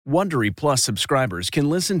Wondery Plus subscribers can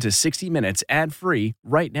listen to 60 Minutes ad-free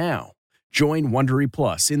right now. Join Wondery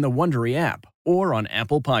Plus in the Wondery app or on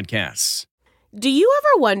Apple Podcasts. Do you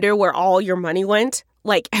ever wonder where all your money went?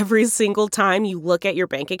 Like every single time you look at your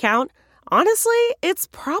bank account? Honestly, it's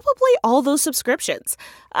probably all those subscriptions.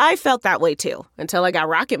 I felt that way too, until I got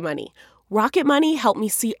Rocket Money. Rocket Money helped me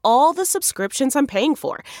see all the subscriptions I'm paying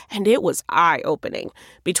for, and it was eye-opening.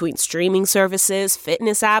 Between streaming services,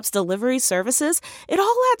 fitness apps, delivery services, it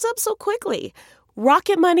all adds up so quickly.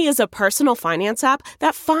 Rocket Money is a personal finance app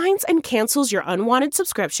that finds and cancels your unwanted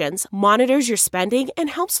subscriptions, monitors your spending, and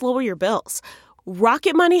helps lower your bills.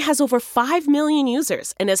 Rocket Money has over 5 million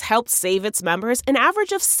users and has helped save its members an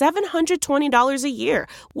average of $720 a year,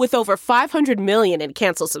 with over 500 million in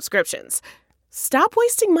canceled subscriptions. Stop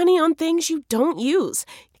wasting money on things you don't use.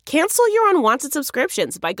 Cancel your unwanted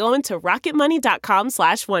subscriptions by going to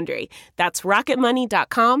rocketmoney.com/Wondery. That's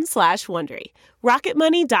rocketmoney.com/Wondery.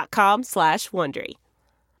 rocketmoney.com/Wondery.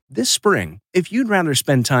 This spring, if you'd rather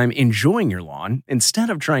spend time enjoying your lawn instead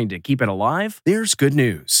of trying to keep it alive, there's good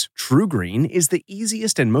news. True Green is the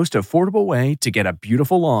easiest and most affordable way to get a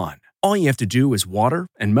beautiful lawn. All you have to do is water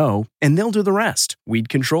and mow, and they'll do the rest. Weed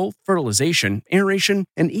control, fertilization, aeration,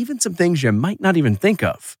 and even some things you might not even think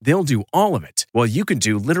of. They'll do all of it, while you can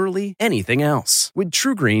do literally anything else. With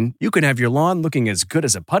True Green, you can have your lawn looking as good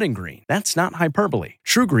as a putting green. That's not hyperbole.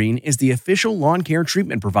 True Green is the official lawn care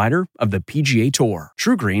treatment provider of the PGA Tour.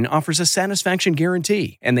 True Green offers a satisfaction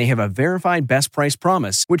guarantee, and they have a verified best price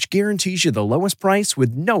promise, which guarantees you the lowest price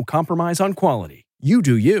with no compromise on quality. You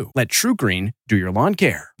do you. Let True Green do your lawn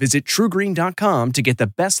care. Visit TrueGreen.com to get the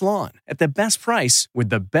best lawn at the best price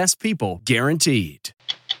with the best people guaranteed.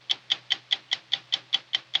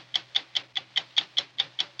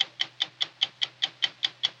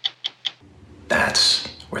 That's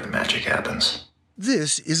where the magic happens.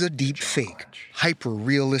 This is a deep fake,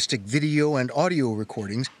 hyper-realistic video and audio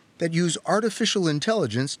recordings that use artificial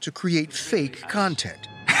intelligence to create fake content.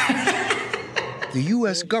 The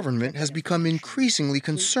U.S. government has become increasingly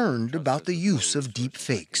concerned about the use of deep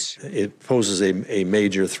fakes. It poses a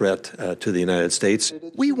major threat to the United States.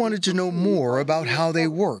 We wanted to know more about how they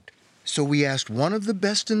worked, so we asked one of the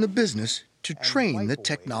best in the business to train the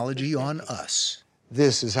technology on us.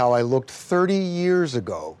 This is how I looked 30 years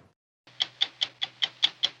ago.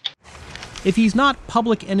 If he's not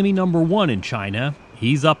public enemy number one in China,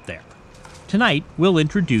 he's up there. Tonight, we'll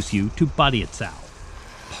introduce you to Badiaozao.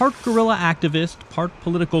 Part guerrilla activist, part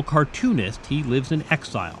political cartoonist, he lives in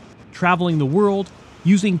exile, traveling the world,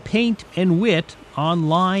 using paint and wit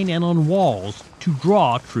online and on walls to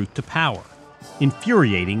draw truth to power,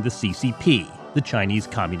 infuriating the CCP, the Chinese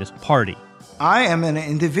Communist Party. I am an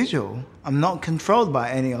individual. I'm not controlled by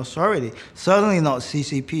any authority, certainly not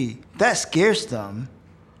CCP. That scares them,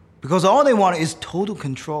 because all they want is total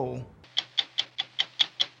control.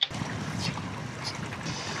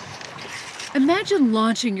 Imagine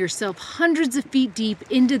launching yourself hundreds of feet deep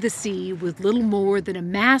into the sea with little more than a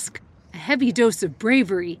mask, a heavy dose of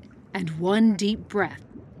bravery, and one deep breath.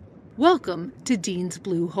 Welcome to Dean's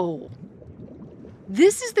Blue Hole.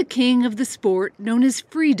 This is the king of the sport known as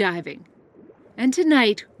freediving. And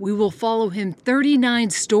tonight, we will follow him 39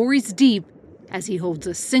 stories deep as he holds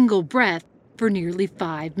a single breath for nearly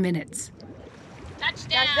 5 minutes.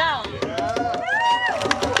 Touchdown!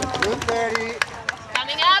 Good, Daddy.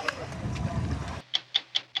 Coming up.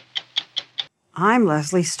 I'm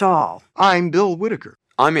Leslie Stahl. I'm Bill Whitaker.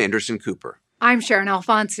 I'm Anderson Cooper. I'm Sharon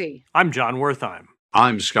Alfonsi. I'm John Wertheim.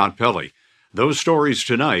 I'm Scott Pelley. Those stories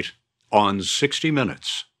tonight on 60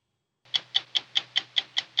 Minutes.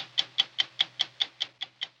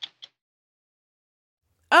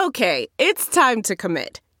 Okay, it's time to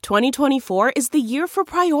commit. 2024 is the year for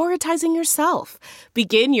prioritizing yourself.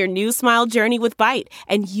 Begin your new smile journey with Byte,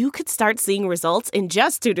 and you could start seeing results in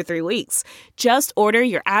just 2 to 3 weeks. Just order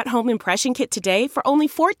your at-home impression kit today for only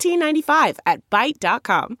 $14.95 at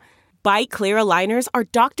Byte.com. Byte clear aligners are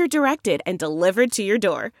doctor-directed and delivered to your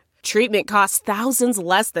door. Treatment costs thousands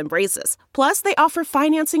less than braces. Plus, they offer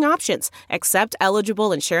financing options, accept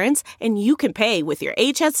eligible insurance, and you can pay with your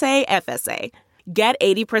HSA FSA. Get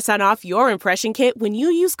 80% off your impression kit when you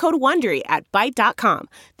use code WONDERY at Byte.com.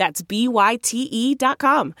 That's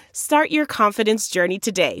BYTE.com. Start your confidence journey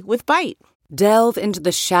today with Byte. Delve into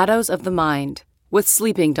the shadows of the mind with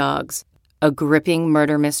Sleeping Dogs, a gripping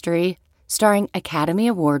murder mystery starring Academy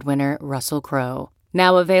Award winner Russell Crowe.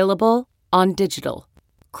 Now available on digital.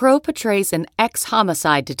 Crowe portrays an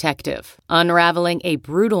ex-homicide detective unraveling a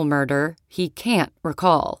brutal murder he can't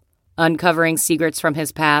recall. Uncovering secrets from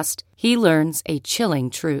his past, he learns a chilling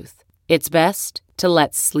truth. It's best to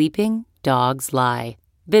let sleeping dogs lie.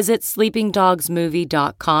 Visit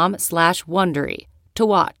sleepingdogsmovie.com/Wondery to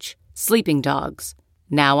watch Sleeping Dogs,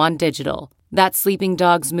 now on digital. That's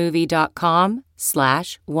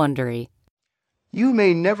sleepingdogsmovie.com/Wondery. You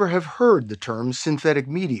may never have heard the term synthetic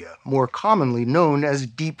media, more commonly known as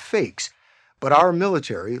deep fakes, but our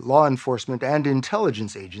military, law enforcement, and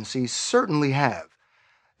intelligence agencies certainly have.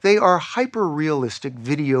 They are hyper-realistic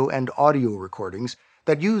video and audio recordings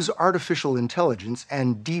that use artificial intelligence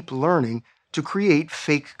and deep learning to create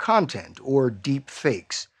fake content, or deep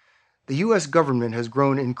fakes. The U.S. government has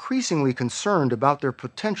grown increasingly concerned about their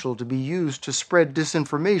potential to be used to spread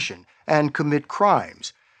disinformation and commit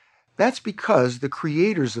crimes. That's because the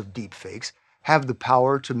creators of deepfakes have the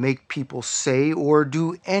power to make people say or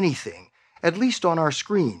do anything, at least on our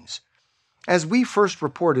screens. As we first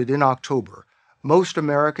reported in October, most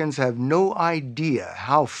Americans have no idea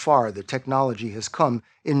how far the technology has come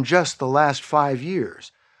in just the last 5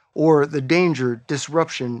 years, or the danger,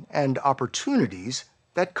 disruption, and opportunities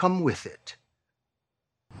that come with it.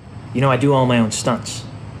 You know, I do all my own stunts,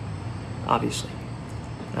 obviously.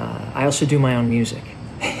 I also do my own music.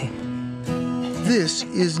 This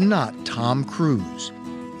is not Tom Cruise.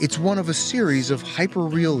 It's one of a series of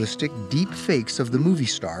hyper-realistic deep fakes of the movie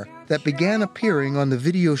star that began appearing on the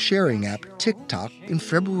video sharing app TikTok in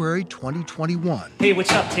February 2021. Hey,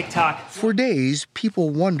 what's up, TikTok? For days, people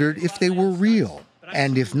wondered if they were real,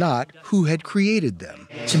 and if not, who had created them.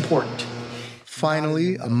 It's important.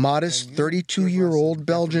 Finally, a modest 32-year-old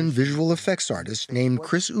Belgian visual effects artist named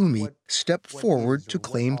Chris Umi stepped forward to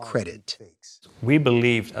claim credit. We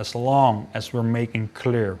believed as long as we're making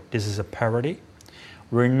clear this is a parody,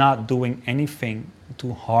 we're not doing anything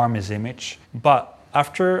to harm his image. But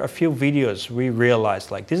after a few videos, we realized,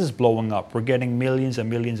 this is blowing up. We're getting millions and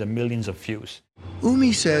millions and millions of views.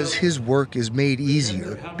 Umi says his work is made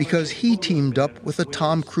easier because he teamed up with a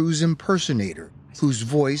Tom Cruise impersonator, whose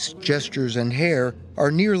voice, gestures, and hair are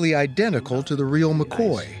nearly identical to the real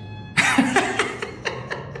McCoy.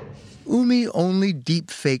 Umi only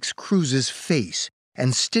deepfakes Cruise's face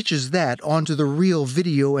and stitches that onto the real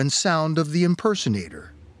video and sound of the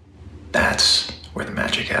impersonator. That's where the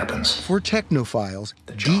magic happens. For technophiles,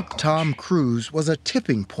 Deep Tom Cruise was a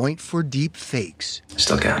tipping point for deep fakes.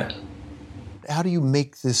 Still got it. How do you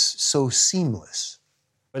make this so seamless?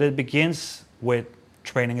 But it begins with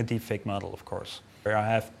training a deepfake model, of course. Where I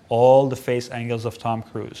have all the face angles of Tom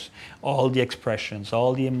Cruise, all the expressions,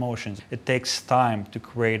 all the emotions. It takes time to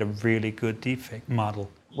create a really good deepfake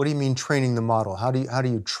model. What do you mean training the model? How do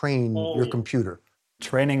you train your computer?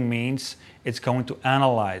 Training means it's going to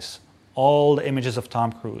analyze all the images of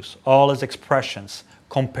Tom Cruise, all his expressions,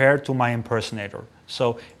 compared to my impersonator.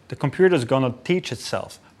 So the computer is going to teach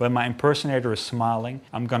itself. When my impersonator is smiling,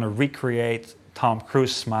 I'm going to recreate Tom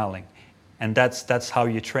Cruise smiling. And that's how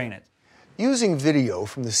you train it. Using video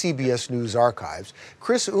from the CBS News archives,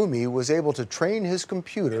 Chris Umi was able to train his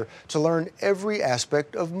computer to learn every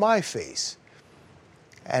aspect of my face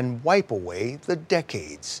and wipe away the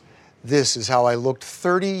decades. This is how I looked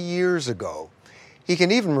 30 years ago. He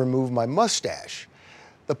can even remove my mustache.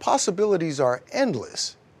 The possibilities are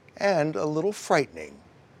endless and a little frightening.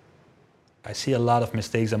 I see a lot of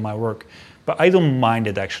mistakes in my work, but I don't mind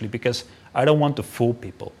it actually because I don't want to fool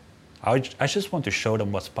people. I just want to show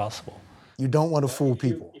them what's possible. You don't want to fool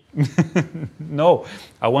people? No,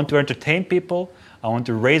 I want to entertain people, I want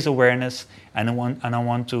to raise awareness, and I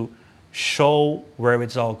want to show where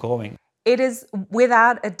it's all going. It is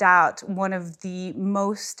without a doubt one of the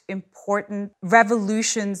most important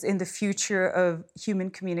revolutions in the future of human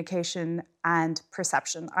communication and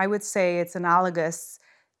perception. I would say it's analogous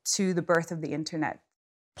to the birth of the internet.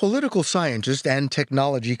 Political scientist and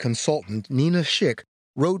technology consultant Nina Schick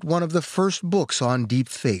wrote one of the first books on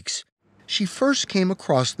deepfakes. She first came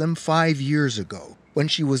across them 5 years ago when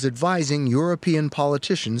she was advising European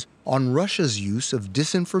politicians on Russia's use of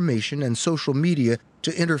disinformation and social media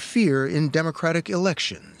to interfere in democratic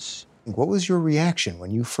elections. What was your reaction when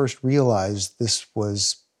you first realized this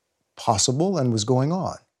was possible and was going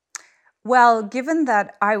on? Well, given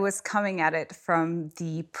that I was coming at it from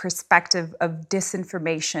the perspective of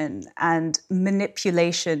disinformation and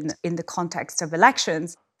manipulation in the context of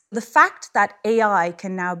elections, the fact that AI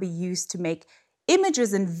can now be used to make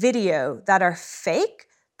images and video that are fake,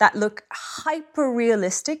 that look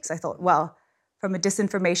hyper-realistic, I thought, well, from a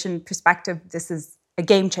disinformation perspective, this is a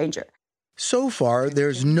game changer. So far,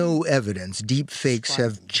 there's no evidence deepfakes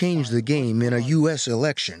have changed the game in a U.S.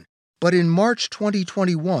 election. But in March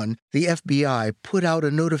 2021, the FBI put out a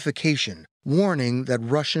notification warning that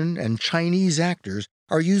Russian and Chinese actors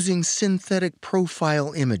are using synthetic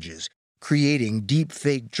profile images, creating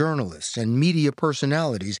deepfake journalists and media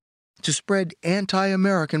personalities to spread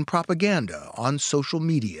anti-American propaganda on social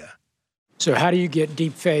media. So how do you get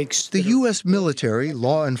deep fakes? The U.S. military,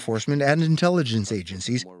 law enforcement, and intelligence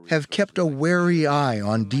agencies have kept a wary eye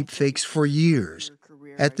on deepfakes for years.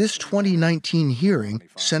 At this 2019 hearing,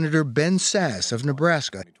 Senator Ben Sasse of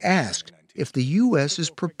Nebraska asked if the U.S. is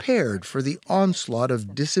prepared for the onslaught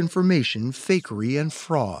of disinformation, fakery, and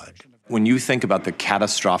fraud. When you think about the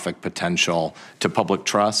catastrophic potential to public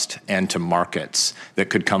trust and to markets that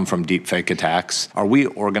could come from deepfake attacks, are we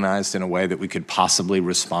organized in a way that we could possibly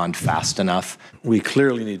respond fast enough? We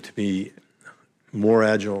clearly need to be more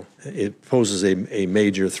agile. It poses a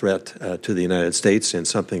major threat to the United States and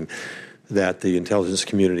something that the intelligence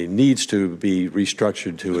community needs to be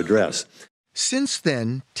restructured to address. Since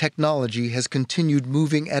then, technology has continued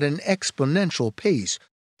moving at an exponential pace,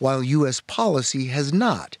 while U.S. policy has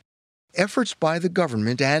not. Efforts by the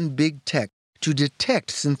government and big tech to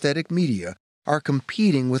detect synthetic media are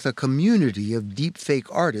competing with a community of deepfake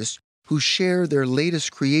artists who share their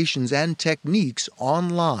latest creations and techniques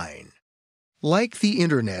online. Like the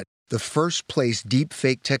Internet, the first place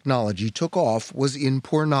deepfake technology took off was in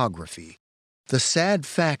pornography. The sad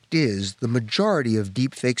fact is, the majority of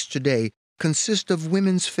deepfakes today consist of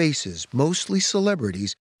women's faces, mostly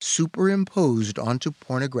celebrities, superimposed onto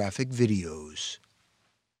pornographic videos.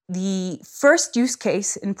 The first use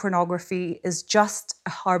case in pornography is just a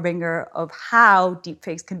harbinger of how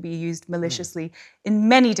deepfakes can be used maliciously in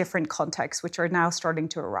many different contexts, which are now starting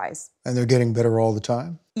to arise. And they're getting better all the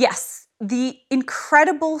time? Yes. The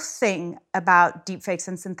incredible thing about deepfakes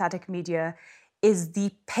and synthetic media is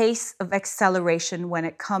the pace of acceleration when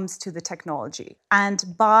it comes to the technology. And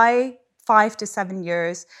by 5 to 7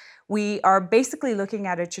 years, we are basically looking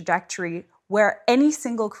at a trajectory where any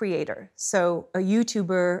single creator, so a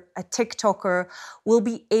YouTuber, a TikToker, will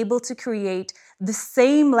be able to create the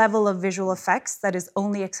same level of visual effects that is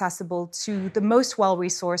only accessible to the most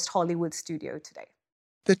well-resourced Hollywood studio today.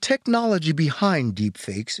 The technology behind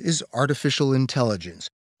deepfakes is artificial intelligence,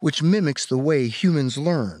 which mimics the way humans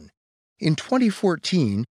learn. In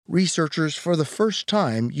 2014, researchers for the first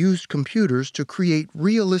time used computers to create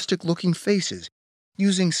realistic-looking faces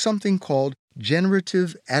using something called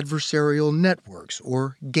Generative Adversarial Networks,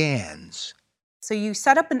 or GANs. So you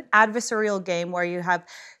set up an adversarial game where you have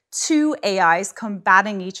two AIs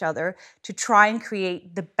combating each other to try and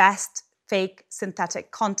create the best fake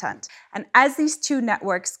synthetic content. And as these two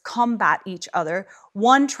networks combat each other,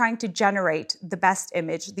 one trying to generate the best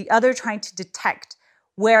image, the other trying to detect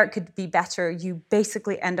where it could be better, you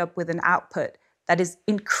basically end up with an output that is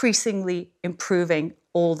increasingly improving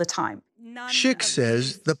all the time. Schick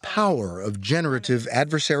says the power of generative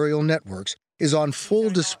adversarial networks is on full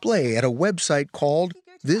display at a website called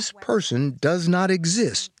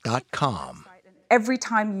thispersondoesnotexist.com. Every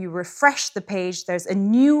time you refresh the page, there's a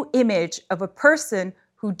new image of a person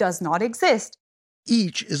who does not exist.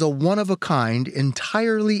 Each is a one-of-a-kind,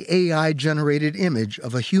 entirely AI-generated image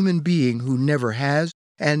of a human being who never has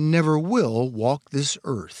and never will walk this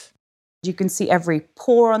earth. You can see every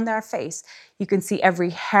pore on their face. You can see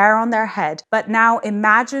every hair on their head. But now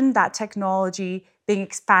imagine that technology being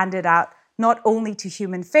expanded out not only to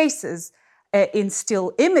human faces in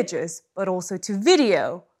still images, but also to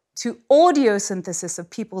video, to audio synthesis of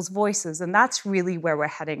people's voices. And that's really where we're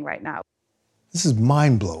heading right now. This is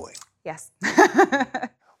mind-blowing. Yes.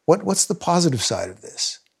 What's the positive side of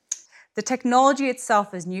this? The technology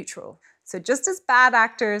itself is neutral. So just as bad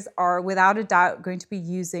actors are without a doubt going to be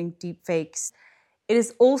using deepfakes, it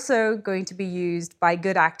is also going to be used by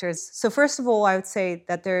good actors. So first of all, I would say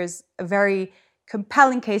that there's a very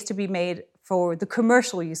compelling case to be made for the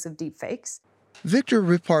commercial use of deepfakes. Victor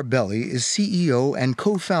Riparbelli is CEO and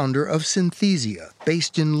co-founder of Synthesia,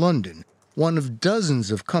 based in London, one of dozens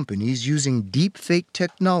of companies using deepfake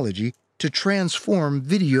technology to transform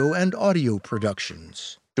video and audio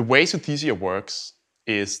productions. The way Synthesia works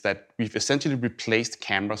is that we've essentially replaced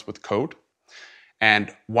cameras with code.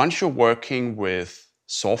 And once you're working with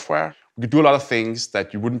software, you can do a lot of things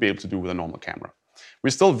that you wouldn't be able to do with a normal camera. We're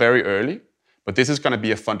still very early, but this is going to be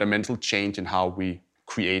a fundamental change in how we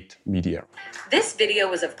create media. This video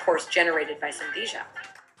was, of course, generated by Synthesia.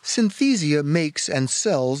 Synthesia makes and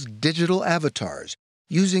sells digital avatars,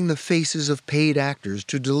 using the faces of paid actors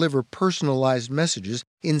to deliver personalized messages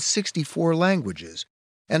in 64 languages,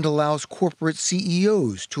 and allows corporate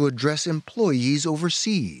CEOs to address employees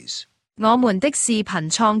overseas. Did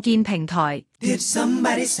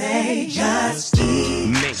somebody say just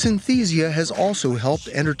eat? Synthesia has also helped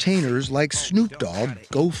entertainers like Snoop Dogg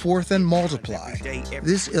go forth and multiply.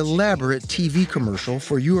 This elaborate TV commercial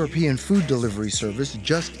for European food delivery service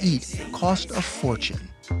Just Eat cost a fortune.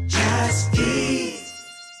 Just eat.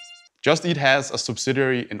 Just Eat has a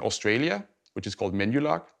subsidiary in Australia, which is called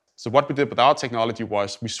Menulog. So what we did with our technology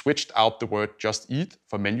was we switched out the word Just Eat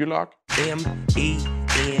for Menulog.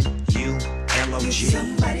 M-E-N-U-L-O-G.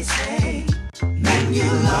 Somebody say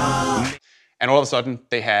Menulog. And all of a sudden,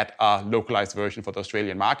 they had a localized version for the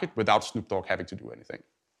Australian market without Snoop Dogg having to do anything.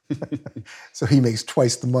 So he makes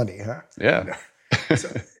twice the money, huh? Yeah.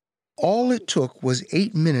 All it took was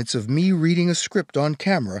 8 minutes of me reading a script on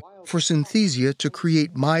camera for Synthesia to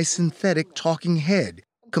create my synthetic talking head,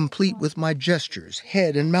 complete with my gestures,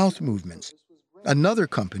 head and mouth movements. Another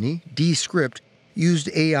company, Descript, used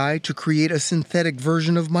AI to create a synthetic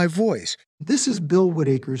version of my voice. This is Bill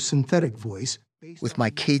Whitaker's synthetic voice, with my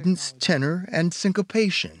cadence, tenor, and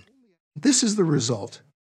syncopation. This is the result.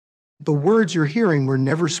 The words you're hearing were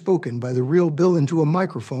never spoken by the real Bill into a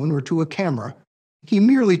microphone or to a camera. He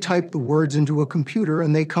merely typed the words into a computer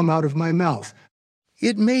and they come out of my mouth.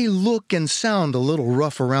 It may look and sound a little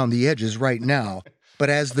rough around the edges right now, but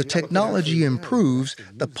as the technology improves,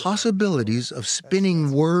 the possibilities of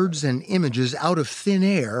spinning words and images out of thin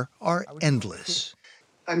air are endless.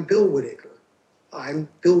 I'm Bill Whitaker. I'm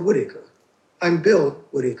Bill Whitaker. I'm Bill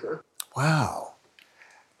Whitaker. Wow.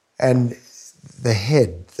 And the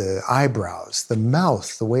head, the eyebrows, the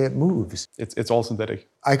mouth, the way it moves. It's all synthetic.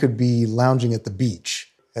 I could be lounging at the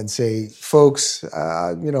beach and say, folks,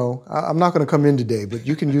 I'm not going to come in today, but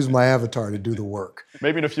you can use my avatar to do the work.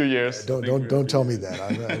 Maybe in a few years. Don't tell me that.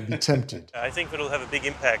 I'd be tempted. I think it'll have a big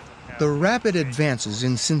impact. The rapid advances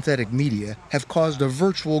in synthetic media have caused a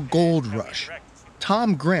virtual gold rush.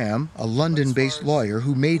 Tom Graham, a London-based lawyer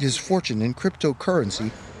who made his fortune in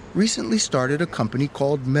cryptocurrency, recently started a company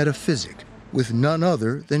called Metaphysic with none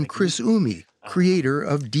other than Chris Umi, creator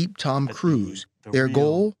of Deep Tom Cruise. Their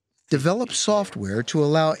goal? Develop software to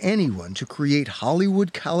allow anyone to create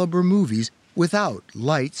Hollywood-caliber movies without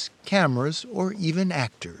lights, cameras, or even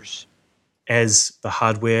actors. As the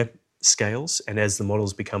hardware scales and as the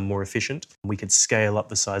models become more efficient, we could scale up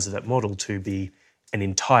the size of that model to be an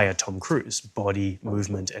entire Tom Cruise, body,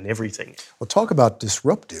 movement, and everything. Well, talk about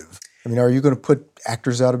disruptive. I mean, are you going to put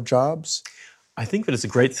actors out of jobs? I think that it's a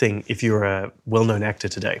great thing if you're a well-known actor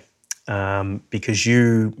today, because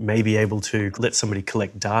you may be able to let somebody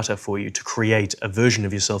collect data for you to create a version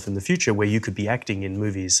of yourself in the future where you could be acting in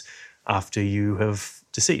movies after you have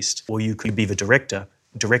deceased, or you could be the director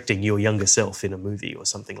directing your younger self in a movie or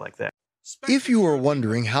something like that. If you are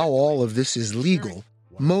wondering how all of this is legal,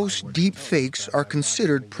 most deep fakes are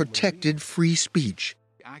considered protected free speech.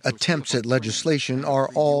 Attempts at legislation are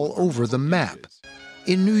all over the map.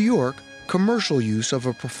 In New York, commercial use of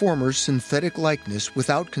a performer's synthetic likeness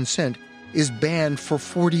without consent is banned for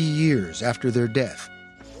 40 years after their death.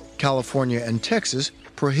 California and Texas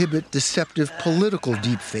prohibit deceptive political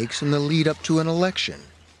deepfakes in the lead up to an election.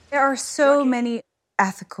 There are so many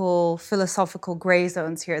ethical, philosophical gray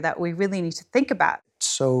zones here that we really need to think about.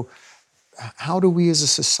 So how do we as a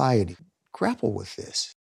society grapple with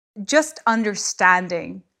this? Just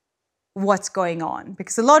understanding what's going on,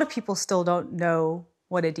 because a lot of people still don't know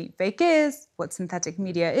what a deepfake is, what synthetic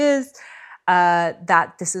media is,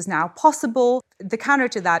 that this is now possible. The counter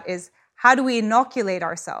to that is, how do we inoculate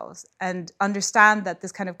ourselves and understand that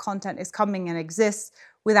this kind of content is coming and exists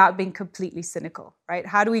without being completely cynical, right?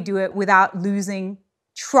 How do we do it without losing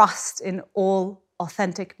trust in all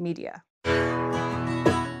authentic media?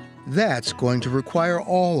 That's going to require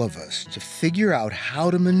all of us to figure out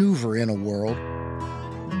how to maneuver in a world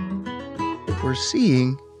where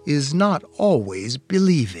seeing is not always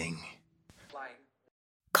believing.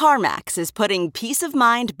 CarMax is putting peace of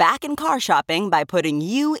mind back in car shopping by putting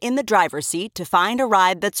you in the driver's seat to find a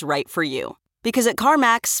ride that's right for you. Because at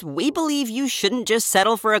CarMax, we believe you shouldn't just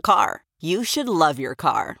settle for a car. You should love your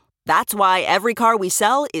car. That's why every car we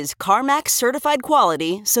sell is CarMax certified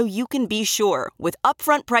quality, so you can be sure with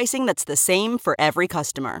upfront pricing that's the same for every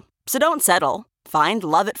customer. So don't settle. Find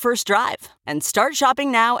love at first drive and start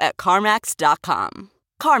shopping now at CarMax.com.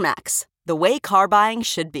 CarMax, the way car buying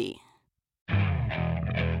should be.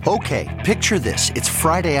 Okay, picture this. It's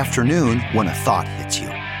Friday afternoon when a thought hits you.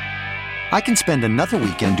 I can spend another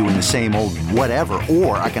weekend doing the same old whatever,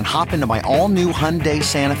 or I can hop into my all-new Hyundai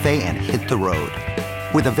Santa Fe and hit the road.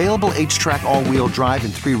 With available H-Track all-wheel drive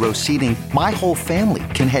and 3-row seating, my whole family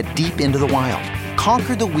can head deep into the wild.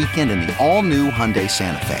 Conquer the weekend in the all-new Hyundai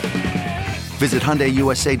Santa Fe. Visit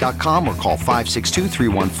HyundaiUSA.com or call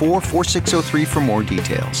 562-314-4603 for more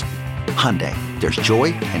details. Hyundai, there's joy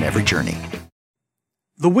in every journey.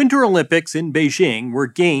 The Winter Olympics in Beijing were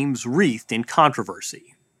games wreathed in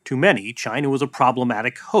controversy. To many, China was a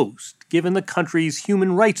problematic host, given the country's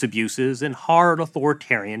human rights abuses and hard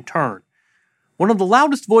authoritarian turn. One of the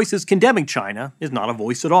loudest voices condemning China is not a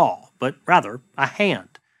voice at all, but rather a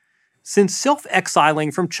hand. Since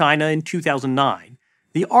self-exiling from China in 2009,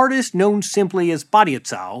 the artist known simply as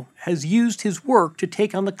Badiaozao has used his work to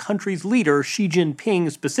take on the country's leader Xi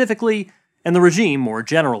Jinping specifically, and the regime more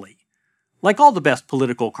generally. Like all the best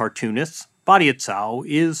political cartoonists, Badiaozao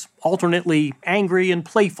is alternately angry and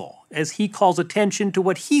playful as he calls attention to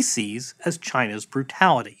what he sees as China's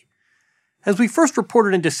brutality. As we first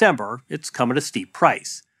reported in December, it's come at a steep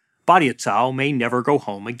price. Badiaozao may never go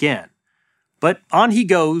home again. But on he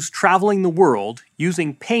goes, traveling the world,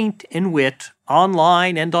 using paint and wit,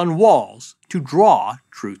 online and on walls, to draw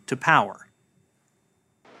truth to power.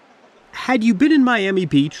 Had you been in Miami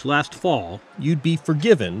Beach last fall, you'd be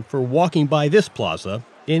forgiven for walking by this plaza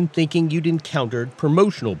and thinking you'd encountered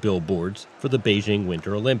promotional billboards for the Beijing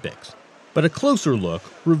Winter Olympics. But a closer look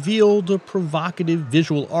revealed a provocative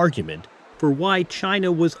visual argument for why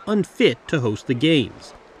China was unfit to host the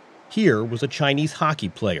Games. Here was a Chinese hockey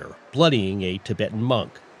player bloodying a Tibetan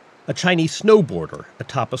monk, a Chinese snowboarder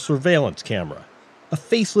atop a surveillance camera, a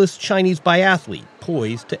faceless Chinese biathlete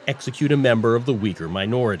poised to execute a member of the Uyghur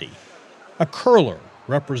minority, a curler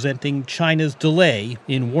representing China's delay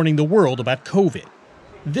in warning the world about COVID.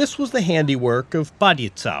 This was the handiwork of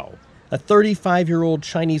Badiaozao, a 35-year-old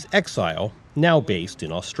Chinese exile now based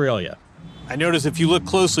in Australia. I notice if you look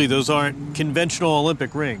closely, those aren't conventional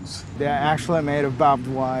Olympic rings. They're actually made of barbed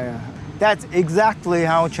wire. That's exactly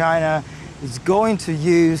how China is going to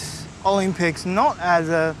use Olympics, not as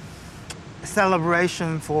a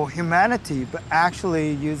celebration for humanity, but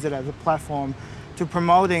actually use it as a platform to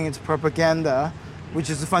promoting its propaganda, which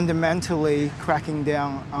is fundamentally cracking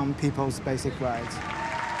down on people's basic rights.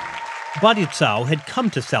 Badiaozao had come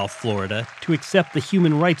to South Florida to accept the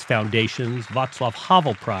Human Rights Foundation's Václav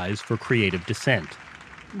Havel Prize for Creative Dissent.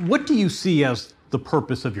 What do you see as the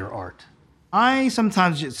purpose of your art? I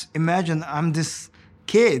sometimes just imagine I'm this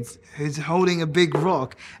kid who's holding a big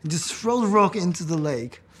rock and just throw the rock into the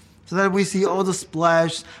lake so that we see all the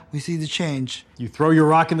splash, we see the change. You throw your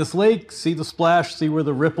rock in this lake, see the splash, see where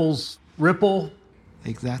the ripples ripple.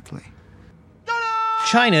 Exactly.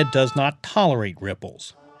 China does not tolerate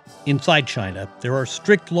ripples. Inside China, there are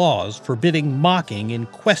strict laws forbidding mocking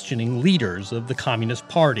and questioning leaders of the Communist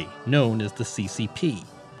Party, known as the CCP.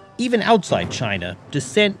 Even outside China,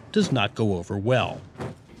 dissent does not go over well.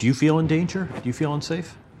 Do you feel in danger? Do you feel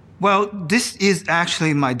unsafe? Well, this is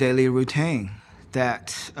actually my daily routine,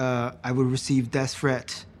 that I would receive death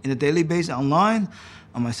threats in a daily basis online,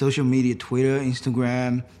 on my social media, Twitter,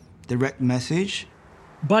 Instagram, direct message.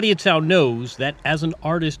 Badiaozao knows that as an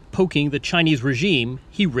artist poking the Chinese regime,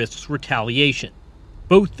 he risks retaliation,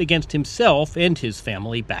 both against himself and his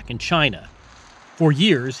family back in China. For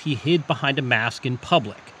years, he hid behind a mask in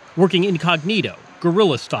public, working incognito,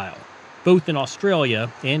 guerrilla style, both in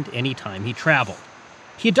Australia and any time he traveled.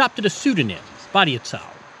 He adopted a pseudonym, Badiaozao,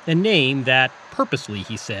 a name that, purposely,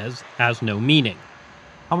 he says, has no meaning.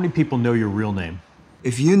 How many people know your real name?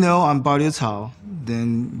 If you know I'm Badiaozao,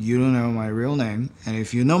 then you don't know my real name. And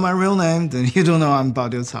if you know my real name, then you don't know I'm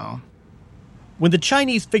Badiaozao. When the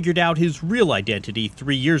Chinese figured out his real identity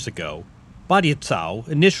 3 years ago, Badiaozao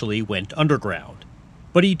initially went underground.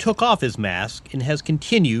 But he took off his mask and has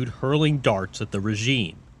continued hurling darts at the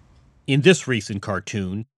regime. In this recent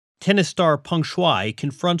cartoon, tennis star Peng Shuai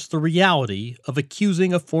confronts the reality of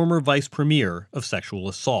accusing a former vice premier of sexual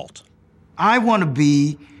assault. I want to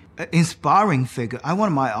be an inspiring figure. I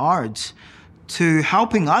want my art to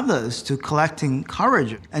helping others, to collecting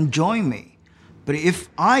courage and join me. But if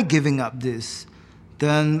I giving up this,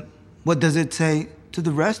 then what does it say to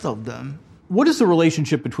the rest of them? What is the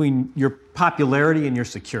relationship between your popularity and your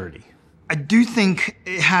security? I do think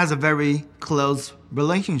it has a very close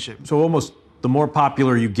relationship. So almost the more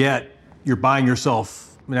popular you get, you're buying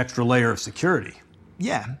yourself an extra layer of security.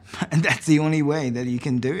 Yeah, and that's the only way that you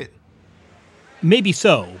can do it. Maybe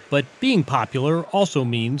so, but being popular also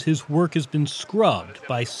means his work has been scrubbed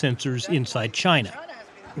by censors inside China.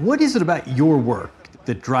 What is it about your work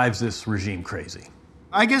that drives this regime crazy?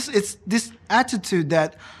 I guess it's this attitude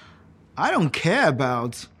that I don't care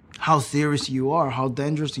about how serious you are, how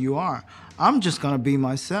dangerous you are. I'm just gonna be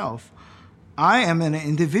myself. I am an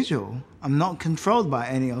individual. I'm not controlled by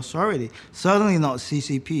any authority, certainly not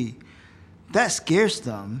CCP. That scares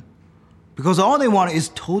them because all they want is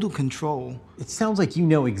total control. It sounds like you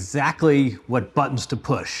know exactly what buttons to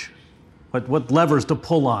push, what levers to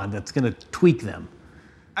pull on that's gonna tweak them.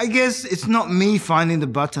 I guess it's not me finding the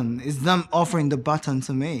button, it's them offering the button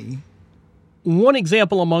to me. One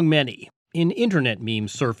example among many, an internet meme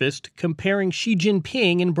surfaced comparing Xi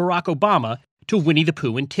Jinping and Barack Obama to Winnie the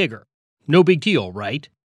Pooh and Tigger. No big deal, right?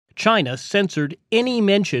 China censored any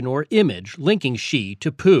mention or image linking Xi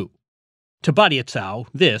to Pooh. To Badiaocao,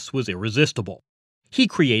 this was irresistible. He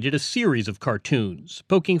created a series of cartoons,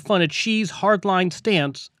 poking fun at Xi's hardline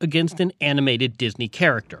stance against an animated Disney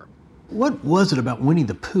character. What was it about Winnie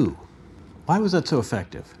the Pooh? Why was that so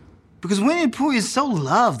effective? Because Winnie the Pooh is so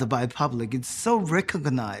loved by the public, it's so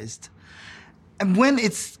recognized. And when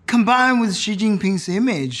it's combined with Xi Jinping's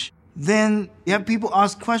image, then you have people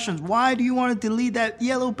ask questions. Why do you want to delete that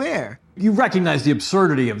yellow bear? You recognize the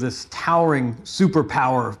absurdity of this towering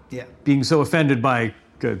superpower being so offended by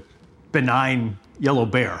a benign yellow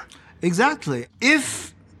bear. Exactly.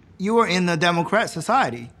 If you are in a democratic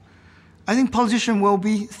society, I think politicians will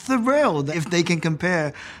be thrilled if they can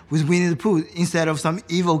compare with Winnie the Pooh instead of some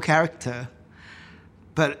evil character.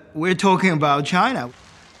 But we're talking about China.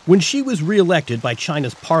 When Xi was re-elected by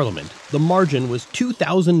China's parliament, the margin was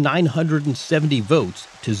 2,970 votes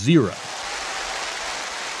to 0.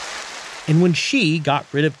 And when Xi got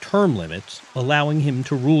rid of term limits, allowing him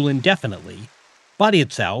to rule indefinitely,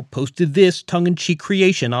 Badiaocao posted this tongue-in-cheek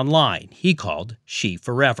creation online he called Xi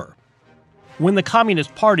Forever. When the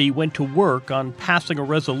Communist Party went to work on passing a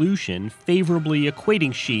resolution favorably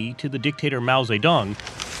equating Xi to the dictator Mao Zedong,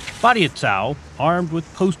 Badiaocao, armed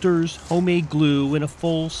with posters, homemade glue, and a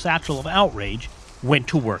full satchel of outrage, went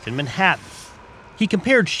to work in Manhattan. He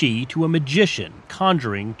compared Xi to a magician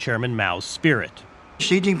conjuring Chairman Mao's spirit.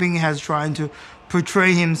 Xi Jinping has tried to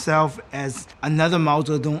portray himself as another Mao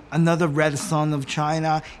Zedong, another red son of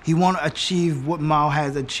China. He wants to achieve what Mao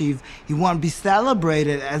has achieved. He wants to be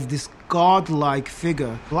celebrated as this godlike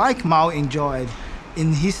figure, like Mao enjoyed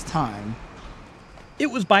in his time. It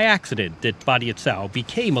was by accident that Badiaocao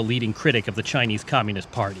became a leading critic of the Chinese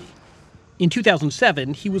Communist Party. In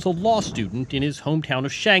 2007, he was a law student in his hometown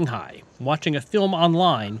of Shanghai, watching a film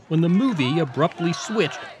online when the movie abruptly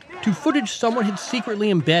switched to footage someone had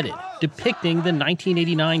secretly embedded, depicting the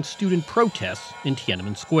 1989 student protests in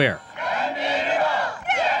Tiananmen Square.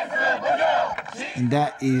 And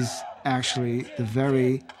that is actually the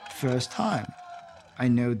very first time I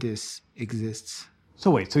know this exists.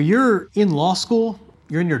 So wait, so you're in law school?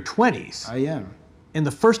 You're in your 20s? I am. And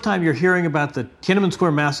the first time you're hearing about the Tiananmen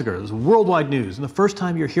Square massacre, it was worldwide news, and the first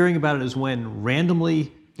time you're hearing about it is when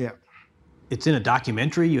randomly it's in a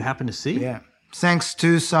documentary you happen to see? Yeah. Thanks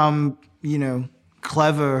to some,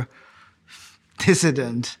 clever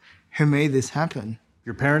dissident who made this happen.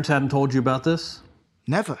 Your parents hadn't told you about this?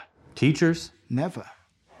 Never. Teachers? Never.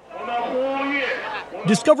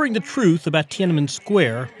 Discovering the truth about Tiananmen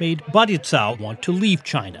Square made Badiaocao want to leave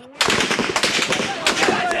China.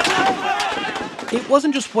 It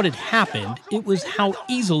wasn't just what had happened, it was how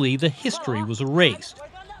easily the history was erased.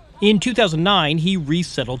 In 2009, he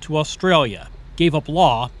resettled to Australia, gave up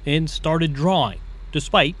law, and started drawing,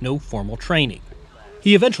 despite no formal training.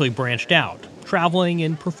 He eventually branched out, traveling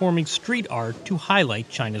and performing street art to highlight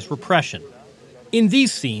China's repression. In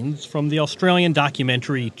these scenes from the Australian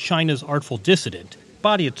documentary China's Artful Dissident,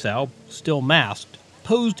 Badiaocao, still masked,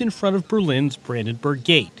 posed in front of Berlin's Brandenburg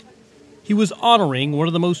Gate. He was honoring one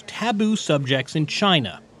of the most taboo subjects in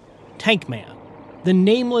China, Tank Man, the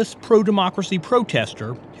nameless pro-democracy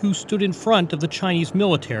protester who stood in front of the Chinese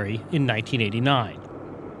military in 1989.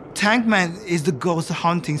 Tank Man is the ghost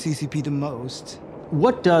haunting CCP the most.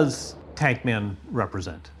 What does Tank Man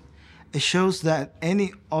represent? It shows that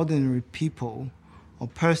any ordinary people or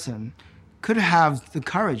person could have the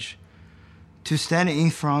courage to stand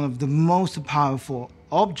in front of the most powerful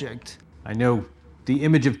object. I know the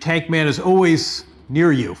image of Tank Man is always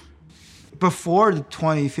near you. Before the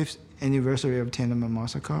 25th anniversary of Tiananmen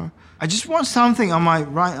Massacre, I just want something on my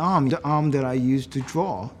right arm, the arm that I used to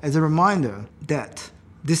draw, as a reminder that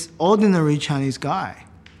this ordinary Chinese guy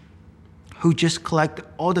who just collected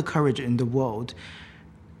all the courage in the world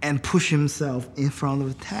and pushed himself in front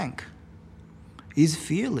of a tank is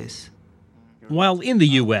fearless. While in the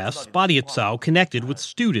U.S., Badiaocao connected with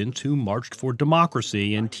students who marched for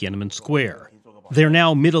democracy in Tiananmen Square. They're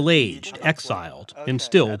now middle-aged, exiled, and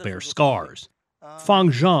still bear scars.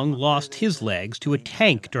 Fang Zheng lost his legs to a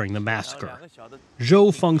tank during the massacre.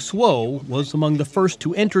 Zhou Fengsuo was among the first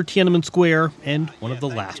to enter Tiananmen Square and one of the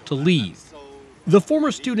last to leave. The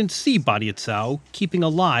former students see Badiaocao keeping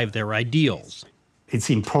alive their ideals. It's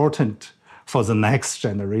important for the next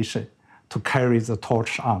generation to carry the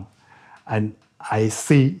torch on. And I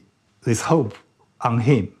see this hope on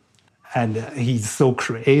him. And he's so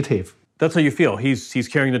creative. That's how you feel? He's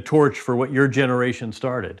carrying the torch for what your generation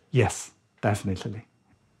started? Yes, definitely.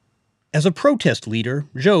 As a protest leader,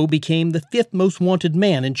 Zhou became the 5th most wanted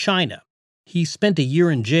man in China. He spent a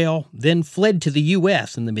year in jail, then fled to the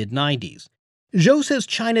U.S. in the mid-90s. Zhou says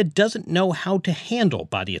China doesn't know how to handle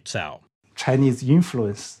Badiaocao. Chinese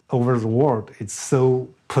influence over the world is so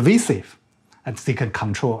pervasive. and they can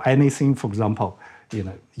control anything, for example,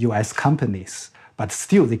 US companies, but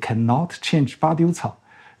still they cannot change Badiu Cao.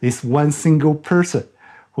 This one single person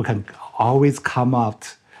who can always come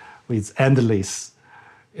out with endless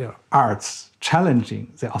arts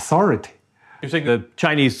challenging the authority. You're saying the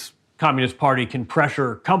Chinese Communist Party can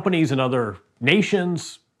pressure companies and other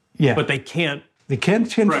nations, but they can't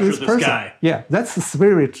change pressure this person. Guy. Yeah, that's the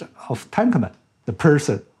spirit of Tankman, the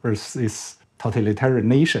person versus totalitarian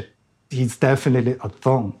nation. He's definitely a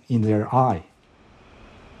thorn in their eye.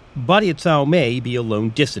 Badiu Cao may be a lone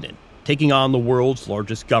dissident, taking on the world's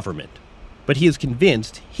largest government, but he is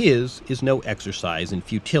convinced his is no exercise in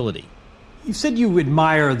futility. You said you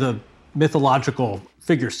admire the mythological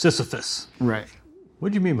figure Sisyphus. Right.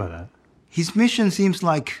 What do you mean by that? His mission seems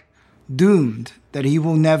like doomed, that he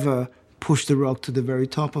will never push the rock to the very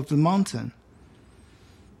top of the mountain.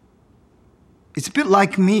 It's a bit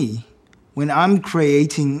like me when I'm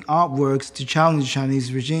creating artworks to challenge the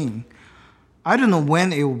Chinese regime. I don't know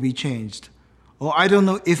when it will be changed, or I don't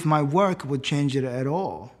know if my work would change it at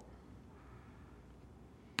all.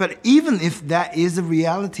 But even if that is a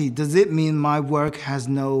reality, does it mean my work has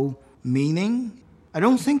no meaning? I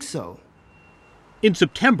don't think so. In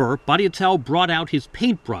September, Badiu Cao brought out his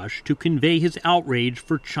paintbrush to convey his outrage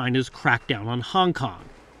for China's crackdown on Hong Kong.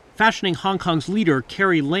 Fashioning Hong Kong's leader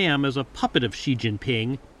Carrie Lam as a puppet of Xi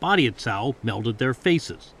Jinping, Badiu Cao melded their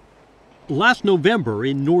faces. Last November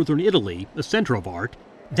in northern Italy, a center of art,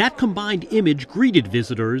 that combined image greeted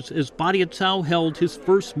visitors as Badiu Cao held his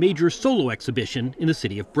first major solo exhibition in the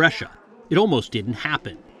city of Brescia. It almost didn't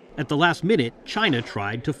happen. At the last minute, China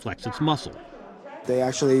tried to flex its muscle. They're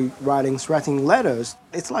actually writing threatening letters.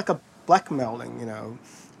 It's like a blackmailing,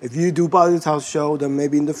 If you do Badiu Cao's show, then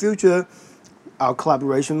maybe in the future, our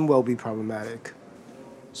collaboration will be problematic.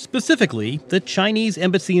 Specifically, the Chinese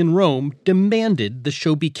embassy in Rome demanded the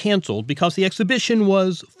show be canceled because the exhibition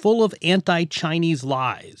was full of anti-Chinese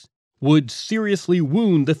lies, would seriously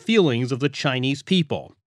wound the feelings of the Chinese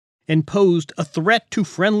people, and posed a threat to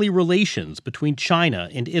friendly relations between China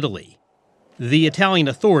and Italy. The Italian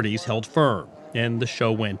authorities held firm, and the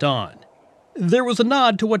show went on. There was a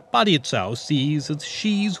nod to what Badiu Cao sees as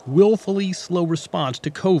Xi's willfully slow response to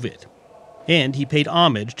COVID, and he paid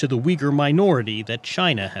homage to the Uyghur minority that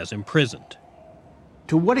China has imprisoned.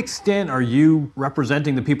 To what extent are you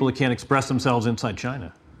representing the people that can't express themselves inside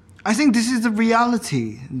China? I think this is the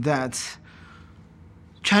reality, that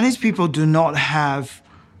Chinese people do not have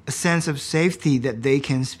a sense of safety that they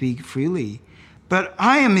can speak freely. But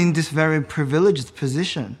I am in this very privileged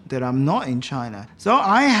position that I'm not in China. So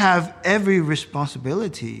I have every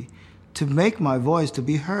responsibility to make my voice to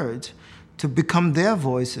be heard, to become their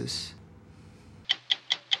voices.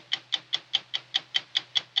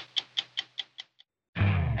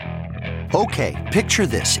 Okay, picture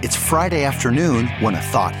this. It's Friday afternoon when a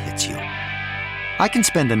thought hits you. I can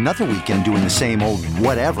spend another weekend doing the same old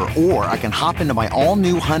whatever, or I can hop into my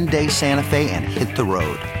all-new Hyundai Santa Fe and hit the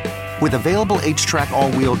road. With available H-Track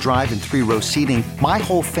all-wheel drive and 3-row seating, my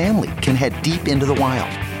whole family can head deep into the wild.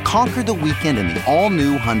 Conquer the weekend in the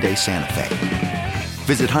all-new Hyundai Santa Fe.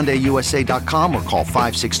 Visit HyundaiUSA.com or call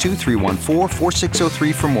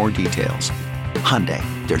 562-314-4603 for more details. Hyundai,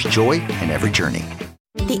 there's joy in every journey.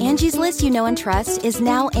 The Angie's List you know and trust is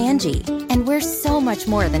now Angie, and we're so much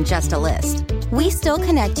more than just a list. We still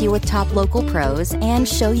connect you with top local pros and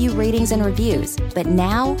show you ratings and reviews, but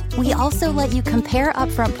now we also let you compare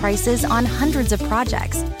upfront prices on hundreds of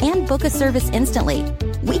projects and book a service instantly.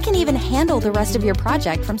 We can even handle the rest of your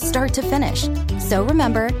project from start to finish. So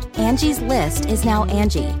remember, Angie's List is now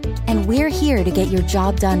Angie, and we're here to get your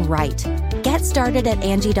job done right. Get started at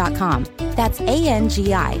Angie.com. That's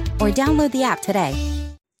ANGI, or download the app today.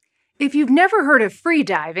 If you've never heard of free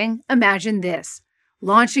diving, imagine this.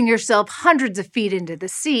 Launching yourself hundreds of feet into the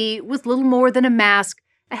sea with little more than a mask,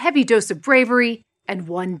 a heavy dose of bravery, and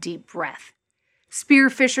one deep breath. Spear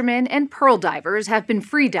fishermen and pearl divers have been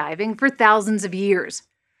free diving for thousands of years.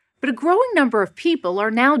 But a growing number of people are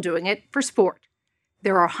now doing it for sport.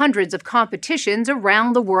 There are hundreds of competitions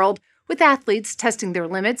around the world with athletes testing their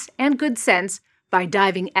limits and good sense by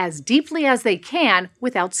diving as deeply as they can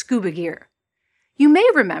without scuba gear. You may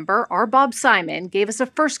remember our Bob Simon gave us a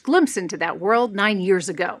first glimpse into that world 9 years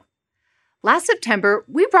ago. Last September,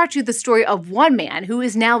 we brought you the story of one man who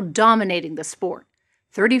is now dominating the sport,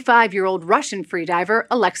 35-year-old Russian freediver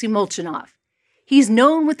Alexei Molchanov. He's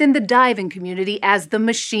known within the diving community as the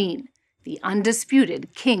Machine, the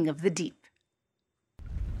undisputed king of the deep.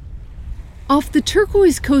 Off the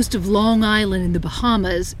turquoise coast of Long Island in the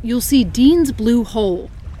Bahamas, you'll see Dean's Blue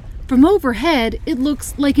Hole. From overhead, it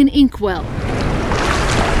looks like an inkwell.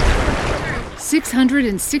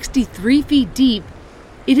 663 feet deep,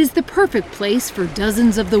 it is the perfect place for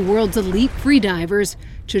dozens of the world's elite freedivers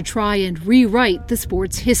to try and rewrite the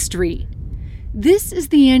sport's history. This is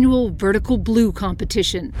the annual Vertical Blue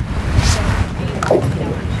competition.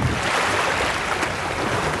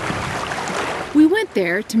 We went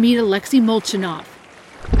there to meet Alexei Molchanov.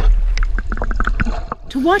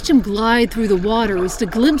 To watch him glide through the water is to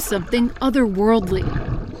glimpse something otherworldly.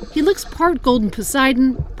 He looks part golden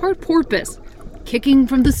Poseidon, part porpoise, kicking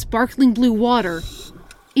from the sparkling blue water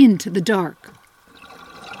into the dark.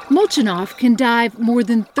 Molchanov can dive more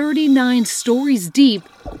than 39 stories deep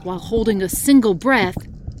while holding a single breath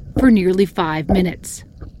for nearly 5 minutes.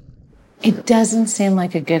 It doesn't seem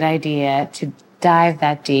like a good idea to dive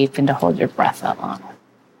that deep and to hold your breath that long.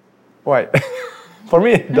 Right. For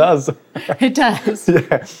me, it does. It does.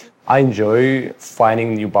 Yeah. I enjoy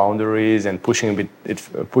finding new boundaries and pushing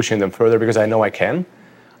them further because I know I can.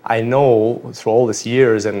 I know through all these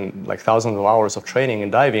years and like thousands of hours of training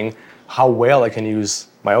and diving how well I can use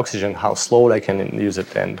my oxygen, how slow I can use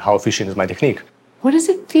it, and how efficient is my technique. What does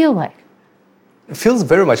it feel like? It feels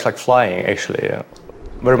very much like flying, actually.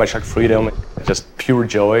 Very much like freedom, just pure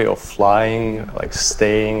joy of flying, like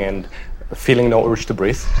staying and feeling no urge to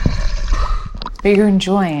breathe. But you're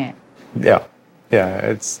enjoying it. Yeah,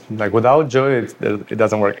 it's like without joy, it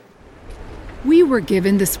doesn't work. We were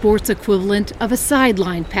given the sports equivalent of a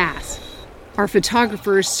sideline pass. Our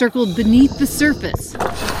photographers circled beneath the surface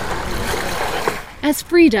as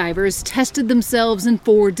freedivers tested themselves in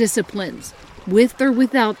 4 disciplines, with or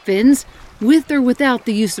without fins, with or without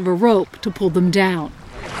the use of a rope to pull them down.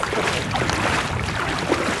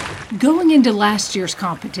 Going into last year's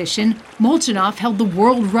competition, Molchanov held the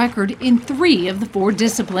world record in 3 of the 4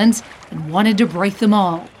 disciplines and wanted to break them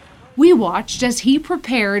all. We watched as he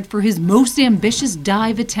prepared for his most ambitious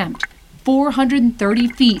dive attempt, 430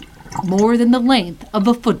 feet, more than the length of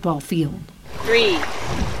a football field. 3,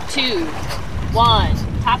 2, 1,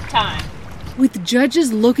 half time. With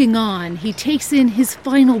judges looking on, he takes in his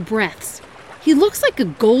final breaths. He looks like a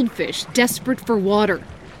goldfish desperate for water.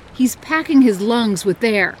 He's packing his lungs with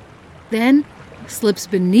air, then slips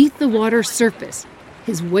beneath the water's surface,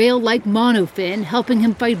 his whale-like monofin helping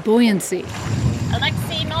him fight buoyancy.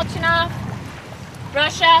 Alexei Molchanov,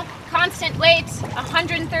 Russia, constant weight,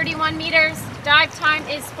 131 meters. Dive time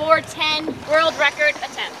is 4:10, world record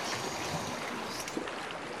attempt.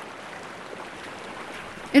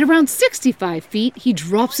 At around 65 feet, he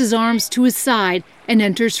drops his arms to his side and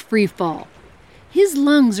enters free fall. His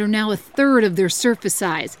lungs are now 1/3 of their surface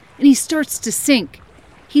size, and he starts to sink.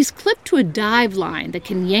 He's clipped to a dive line that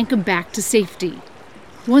can yank him back to safety.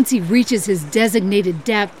 Once he reaches his designated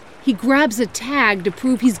depth, he grabs a tag to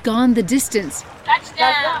prove he's gone the distance.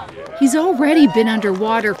 Touchdown! He's already been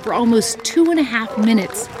underwater for almost 2.5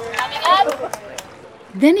 minutes. Coming up.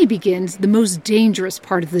 Then he begins the most dangerous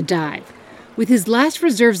part of the dive. With his last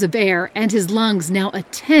reserves of air and his lungs now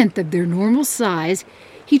 1/10 of their normal size,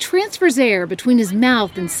 he transfers air between his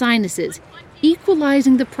mouth and sinuses,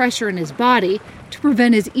 equalizing the pressure in his body to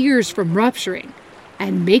prevent his ears from rupturing,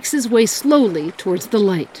 and makes his way slowly towards the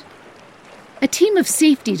light. A team of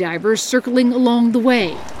safety divers circling along the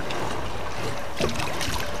way.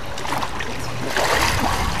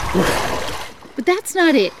 But that's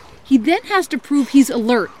not it. He then has to prove he's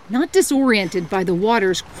alert, not disoriented by the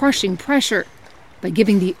water's crushing pressure, by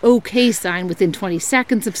giving the OK sign within 20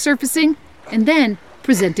 seconds of surfacing and then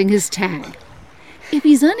presenting his tag. If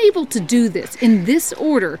he's unable to do this in this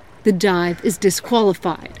order, the dive is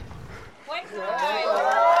disqualified.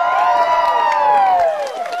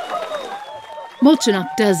 Molchanov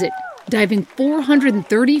does it, diving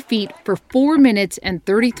 430 feet for 4 minutes and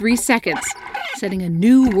 33 seconds, setting a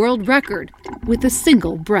new world record with a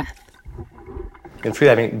single breath. In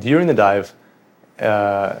freediving, during the dive,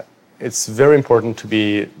 it's very important to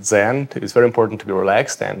be zen, it's very important to be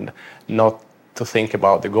relaxed and not to think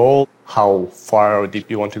about the goal, how far deep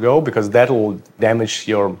you want to go, because that will damage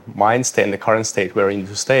your mind state and the current state where you need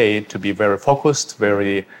to stay, to be very focused,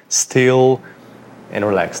 very still and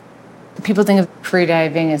relaxed. People think of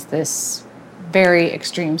freediving as this very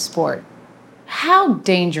extreme sport. How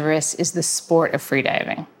dangerous is the sport of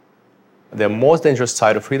freediving? The most dangerous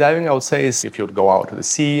side of freediving, I would say, is if you would go out to the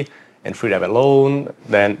sea and freedive alone,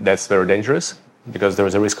 then that's very dangerous because there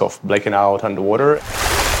is a risk of blacking out underwater.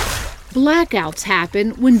 Blackouts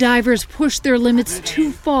happen when divers push their limits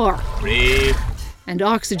too far, and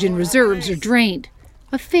oxygen reserves are drained,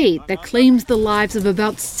 a fate that claims the lives of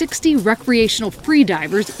about 60 recreational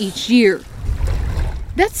freedivers each year.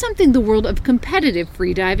 That's something the world of competitive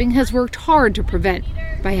freediving has worked hard to prevent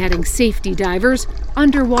by adding safety divers,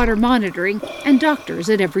 underwater monitoring, and doctors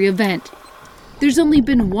at every event. There's only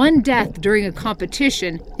been one death during a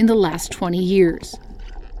competition in the last 20 years.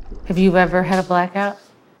 Have you ever had a blackout?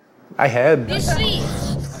 I had.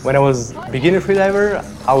 When I was beginner freediver,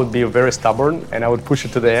 I would be very stubborn and I would push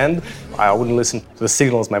it to the end. I wouldn't listen to the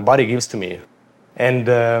signals my body gives to me. And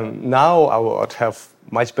now I would have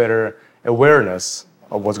much better awareness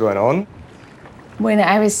of what's going on. When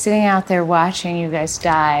I was sitting out there watching you guys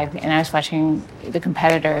dive and I was watching the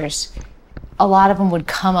competitors, a lot of them would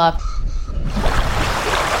come up.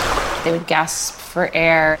 They would gasp for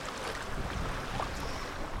air.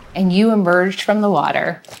 And you emerged from the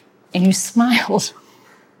water and you smiled.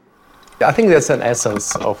 I think that's an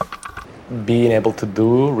essence of being able to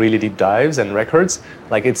do really deep dives and records.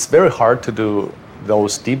 Like, it's very hard to do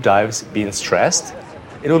those deep dives being stressed.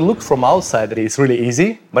 It would look from outside that it's really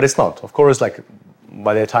easy, but it's not. Of course, like,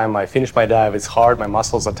 by the time I finish my dive, it's hard, my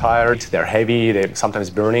muscles are tired, they're heavy, they're sometimes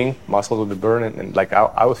burning, muscles will be burning, and like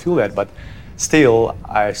I would feel that, but still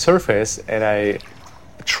I surface and I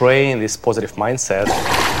train this positive mindset.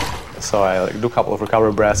 So I do a couple of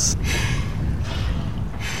recovery breaths.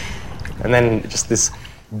 And then just this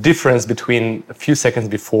difference between a few seconds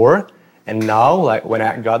before and now, like when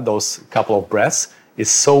I got those couple of breaths, is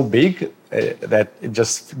so big that it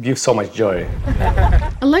just gives so much joy.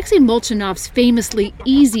 Alexei Molchanov's famously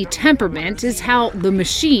easy temperament is how the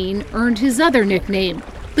machine earned his other nickname,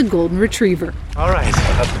 the Golden Retriever. All right.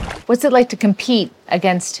 What's it like to compete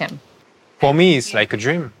against him? For me, it's like a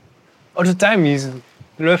dream. All the time he's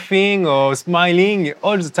laughing or smiling.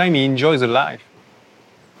 All the time he enjoys the life.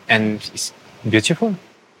 And it's beautiful.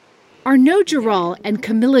 Arnaud Giral and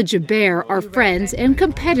Camilla Jabert are friends and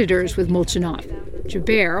competitors with Molchanov.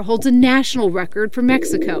 Jabert holds a national record for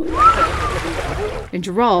Mexico. And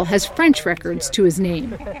Giral has French records to his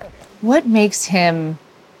name. What makes him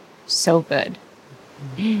so good?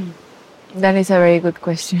 That is a very good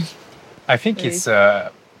question. I think it's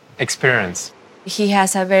experience. He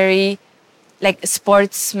has a very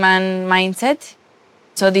sportsman mindset.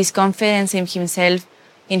 So this confidence in himself,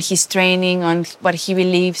 in his training, on what he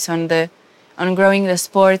believes, on growing the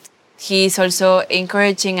sport. He is also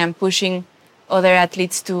encouraging and pushing other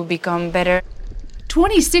athletes to become better.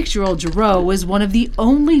 26-year-old Giroux is one of the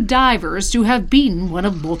only divers to have beaten one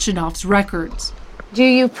of Molchanov's records. Do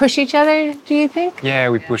you push each other, do you think? Yeah,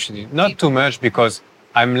 we push it. Not too much because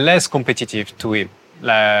I'm less competitive to him.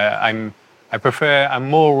 I'm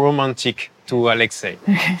more romantic to Alexei.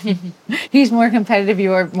 He's more competitive,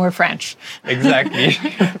 you're more French. Exactly.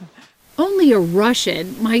 Only a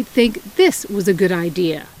Russian might think this was a good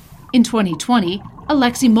idea. In 2020,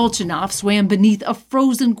 Alexei Molchanov swam beneath a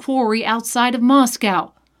frozen quarry outside of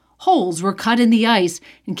Moscow. Holes were cut in the ice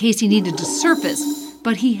in case he needed to surface,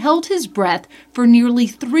 but he held his breath for nearly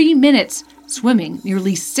 3 minutes, swimming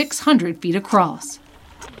nearly 600 feet across.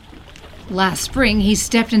 Last spring, he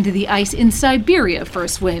stepped into the ice in Siberia for a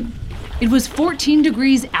swim. It was 14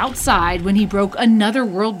 degrees outside when he broke another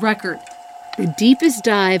world record, the deepest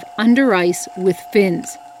dive under ice with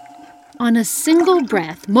fins. On a single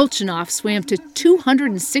breath, Molchanov swam to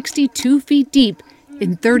 262 feet deep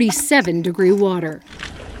in 37-degree water.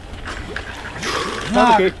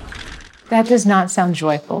 Okay. That does not sound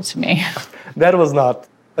joyful to me. That was not.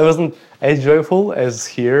 It wasn't as joyful as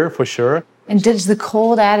here, for sure. And does the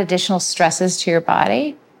cold add additional stresses to your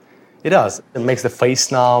body? It does. It makes the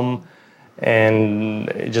face numb, and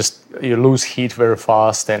you lose heat very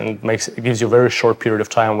fast, and it gives you a very short period of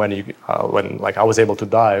time when I was able to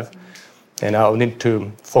dive, and I would need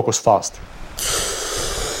to focus fast.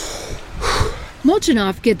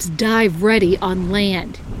 Molchanov gets dive ready on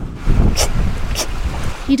land.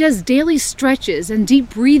 He does daily stretches and deep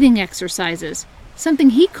breathing exercises, something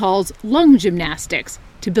he calls lung gymnastics,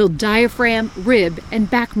 to build diaphragm, rib, and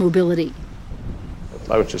back mobility.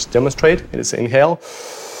 I would just demonstrate. It's inhale,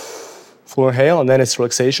 full inhale, and then it's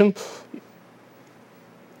relaxation.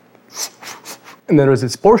 And then there's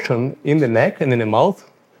this portion in the neck and in the mouth,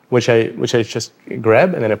 which I just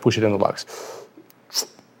grab and then I push it in the box.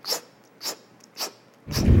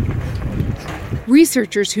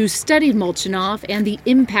 Researchers who studied Molchanov and the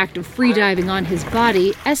impact of freediving on his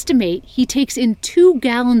body estimate he takes in 2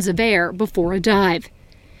 gallons of air before a dive.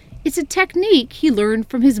 It's a technique he learned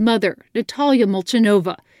from his mother, Natalia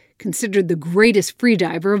Molchanova, considered the greatest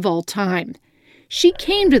freediver of all time. She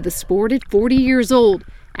came to the sport at 40 years old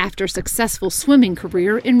after a successful swimming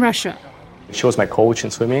career in Russia. She was my coach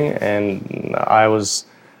in swimming, and I was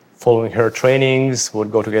following her trainings,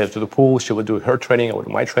 would go together to the pool, she would do her training, I would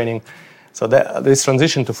do my training. So this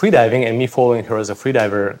transition to freediving and me following her as a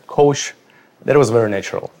freediver coach, that was very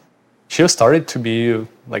natural. She started to be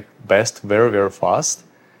best very, very fast.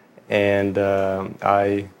 And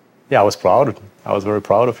I was proud I was very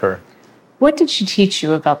proud of her. What did she teach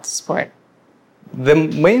you about the sport? The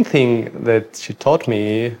main thing that she taught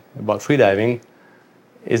me about freediving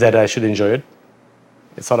is that I should enjoy it.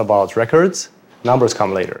 It's not about records. Numbers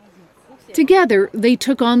come later. Together, they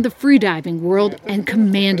took on the freediving world and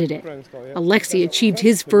commanded it. Alexei achieved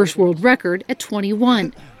his first world record at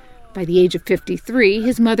 21. By the age of 53,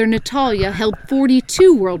 his mother Natalia held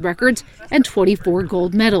 42 world records and 24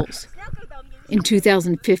 gold medals. In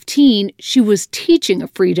 2015, she was teaching a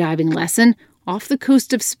freediving lesson off the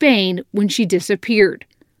coast of Spain when she disappeared.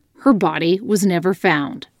 Her body was never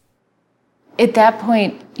found. At that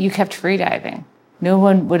point, you kept freediving. No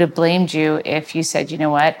one would have blamed you if you said, you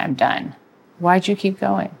know what, I'm done. Why'd you keep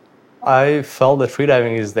going? I felt that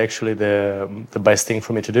freediving is actually the best thing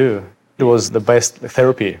for me to do. It was the best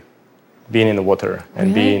therapy, being in the water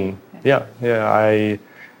and being,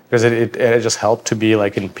 because it just helped to be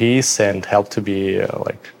like in peace and helped to be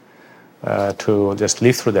to just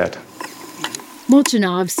live through that.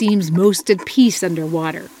 Molchanov seems most at peace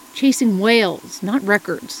underwater, chasing whales, not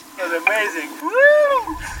records. It was amazing.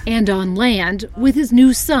 Woo! And on land with his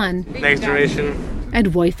new son. Next generation.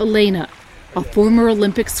 And wife Elena, a former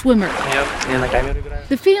Olympic swimmer. Yep.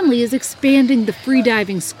 The family is expanding the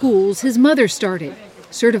freediving schools his mother started,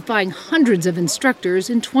 certifying hundreds of instructors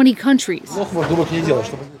in 20 countries.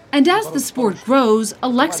 And as the sport grows,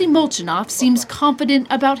 Alexei Molchanov seems confident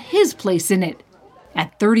about his place in it.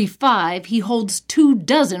 At 35, he holds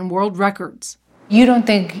 24 world records. You don't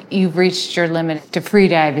think you've reached your limit to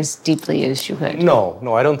freedive as deeply as you could? No,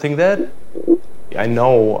 I don't think that. I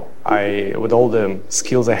know with all the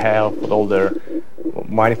skills I have, with all the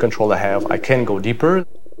mind control I have, I can go deeper.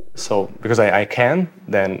 So because I can,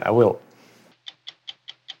 then I will.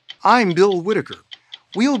 I'm Bill Whitaker.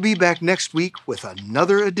 We'll be back next week with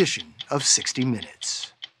another edition of 60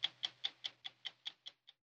 Minutes.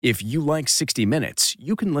 If you like 60 Minutes,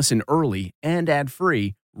 you can listen early and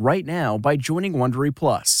ad-free right now by joining Wondery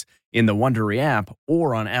Plus in the Wondery app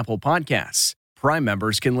or on Apple Podcasts. Prime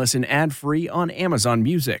members can listen ad-free on Amazon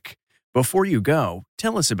Music. Before you go,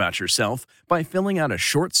 tell us about yourself by filling out a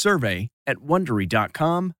short survey at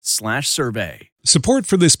Wondery.com/survey. Support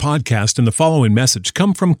for this podcast and the following message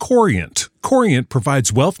come from Corient. Corient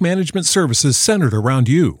provides wealth management services centered around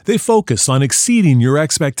you. They focus on exceeding your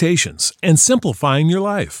expectations and simplifying your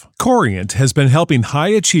life. Corient has been helping high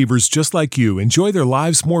achievers just like you enjoy their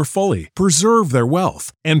lives more fully, preserve their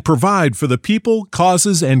wealth, and provide for the people,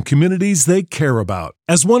 causes, and communities they care about.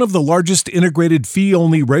 As one of the largest integrated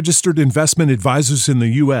fee-only registered investment advisors in the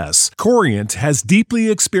U.S., Corient has deeply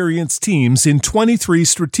experienced teams in 23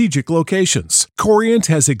 strategic locations. Corient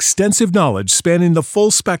has extensive knowledge spanning the full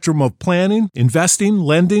spectrum of planning, investing,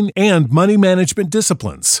 lending, and money management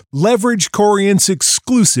disciplines. Leverage Corient's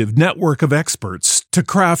exclusive network of experts to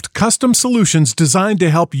craft custom solutions designed to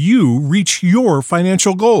help you reach your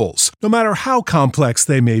financial goals, no matter how complex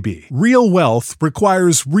they may be. Real wealth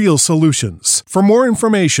requires real solutions. For more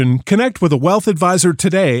information, connect with a wealth advisor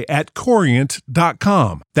today at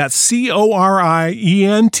Corient.com. That's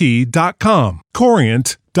Corient.com.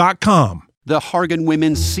 Corient.com. The Hargan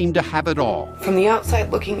women seem to have it all. From the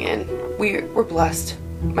outside looking in, we were blessed.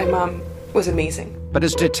 My mom was amazing. But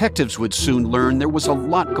as detectives would soon learn, there was a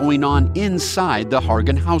lot going on inside the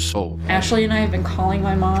Hargan household. Ashley and I have been calling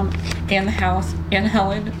my mom and the house and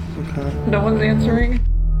Helen. No one's answering.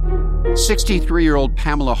 63-year-old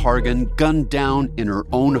Pamela Hargan gunned down in her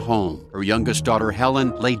own home. Her youngest daughter,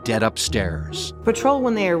 Helen, lay dead upstairs. Patrol,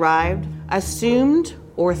 when they arrived, assumed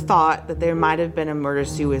or thought that there might have been a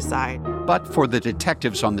murder-suicide. But for the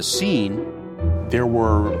detectives on the scene, there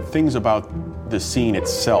were things about the scene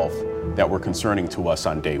itself that were concerning to us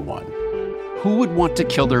on day one. Who would want to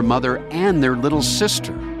kill their mother and their little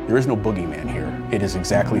sister? There is no boogeyman here. It is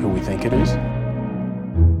exactly who we think it is.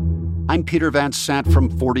 I'm Peter Van Sant from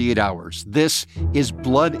 48 Hours. This is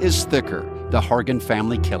Blood is Thicker, the Hargan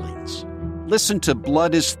family killings. Listen to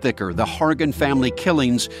Blood is Thicker, the Hargan family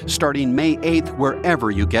killings, starting May 8th,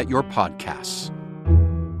 wherever you get your podcasts.